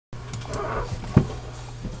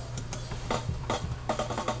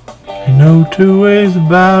Ain't no two ways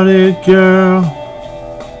about it, girl.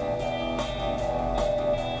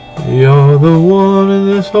 You're the one in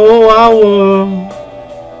this whole wide world.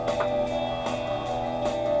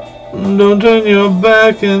 Don't turn your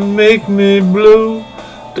back and make me blue.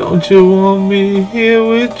 Don't you want me here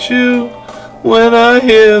with you when I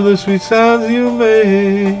hear the sweet sounds you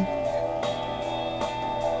make?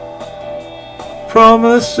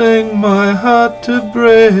 Promising my heart to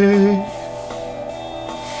break.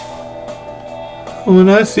 When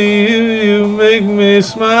I see you, you make me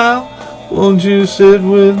smile. Won't you sit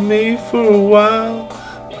with me for a while?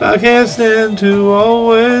 I can't stand to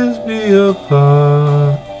always be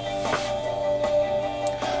apart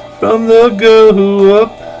from the girl who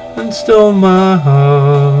up and stole my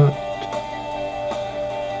heart.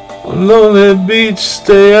 On lonely beach,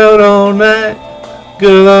 stay out all night.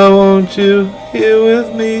 Girl, I want you here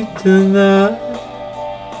with me tonight.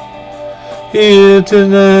 Here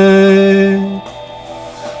tonight.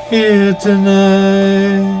 Here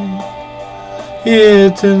tonight.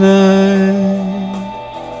 Here tonight.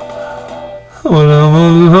 When I'm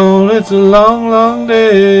alone, it's a long, long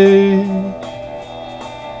day.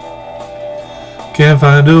 Can't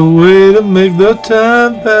find a way to make the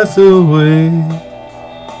time pass away.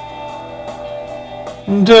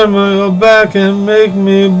 Turn your back and make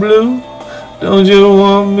me blue. Don't you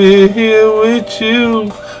want me here with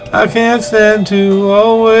you? I can't stand to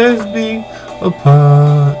always be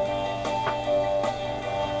apart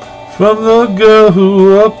from the girl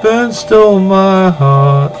who up and stole my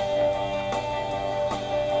heart.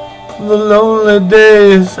 The lonely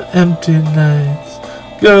days, empty nights.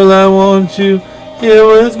 Girl, I want you here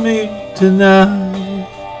with me tonight.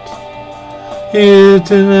 Here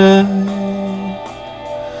tonight.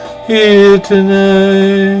 Here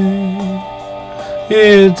tonight.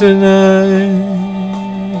 Here tonight.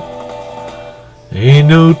 Ain't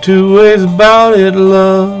no two ways about it,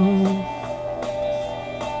 love.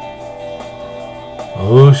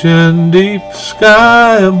 Ocean deep,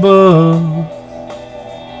 sky above.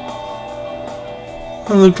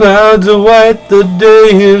 The clouds are white, the day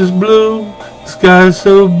is blue. The sky's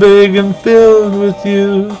so big and filled with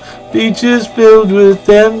you. Beaches filled with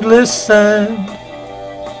endless sand.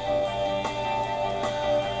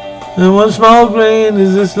 And one small grain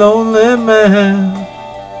is this lonely man.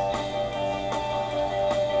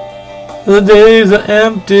 The days are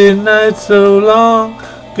empty, nights so long.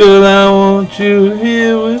 Girl, I want you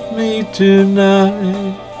here with me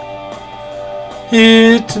tonight.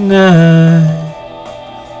 Here tonight.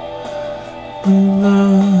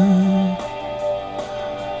 Tonight.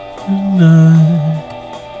 Tonight.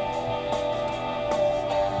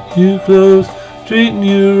 You close, treating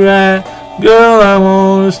you right. Girl, I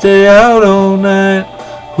wanna stay out all night.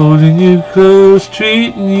 Holding you close,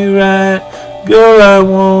 treating you right. Girl, I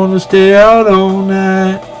wanna stay out all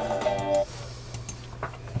night.